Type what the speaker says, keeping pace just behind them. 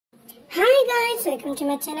Hi guys, welcome to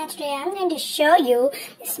my channel. Today I'm going to show you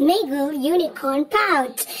Smiggle unicorn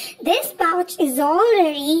pouch. This pouch is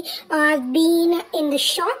already been in the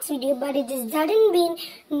shorts video, but it is sudden been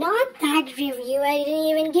not that review I didn't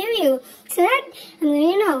even give you. So that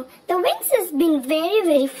the wings has been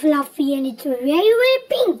very fluffy and it's very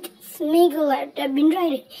pink. Smiggle have been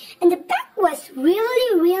writing, and the back was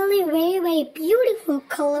really very beautiful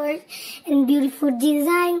colors and beautiful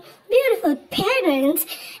design, beautiful patterns,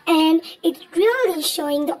 and it's really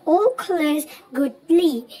showing the all colors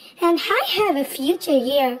goodly. And I have a future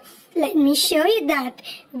here. Let me show you that.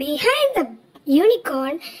 Behind the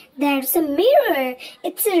unicorn there's a mirror.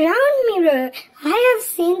 It's a round mirror. I have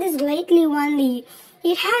seen this lately only.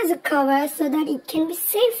 It has a cover so that it can be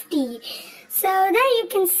safety. So that you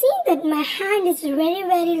can see that my hand is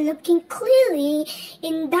very looking clearly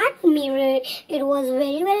in that mirror. It was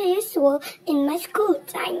very useful in my school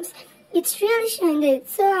times. It's really showing it.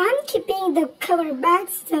 So I'm keeping the cover back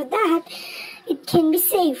so that it can be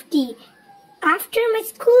safety. After my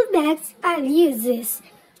school bags, I'll use this.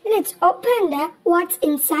 Let's open up what's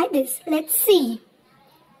inside this. Let's see.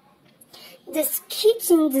 This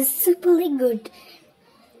kitchen is superly good.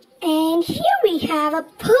 And here we have a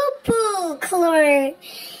purple color.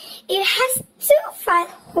 It has two file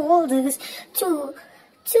holders, two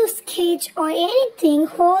sketch or anything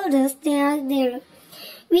holders. They are there.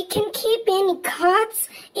 We can keep any cards,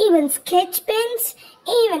 even sketch pens,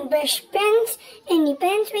 even brush pens, any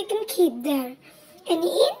pens we can keep there. And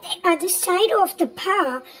in the other side of the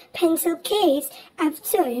power pencil case,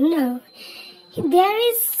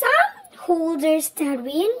 there is some holders that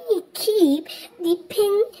we keep the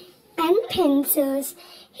pen and pencils.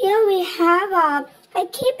 Here we have I'm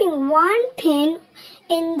keeping one pen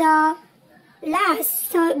in the last,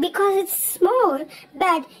 so because it's small,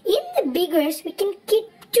 but in the biggest we can keep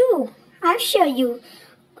two. I'll show you.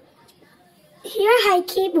 Here I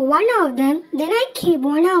keep one of them, then I keep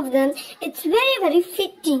one of them. It's very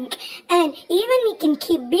fitting, and even we can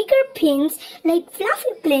keep bigger pins like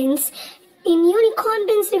fluffy pins. In unicorn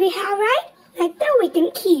pins we have, right? Like that we can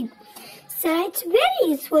keep. So it's very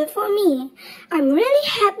useful for me. I'm really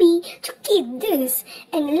happy to keep this.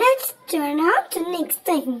 And let's turn out to next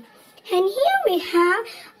thing. And here we have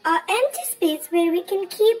an empty space where we can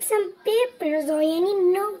keep some papers or any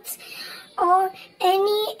notes or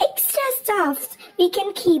any extra stuff we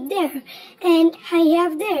can keep there. And I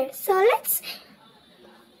have there. So let's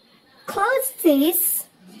close this.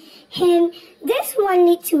 And this one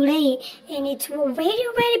is today, and it's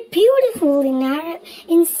very beautiful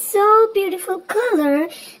in so beautiful color.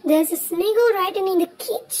 There's a smiggle right in the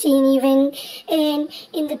kitchen even, and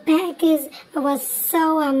in the package I was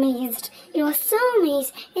so amazed. It was so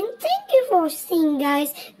amazed. And thank you for seeing,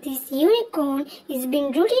 guys. This unicorn has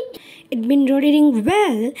been rotating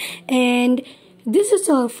well, and this is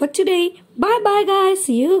all for today. Bye guys.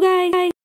 See you guys.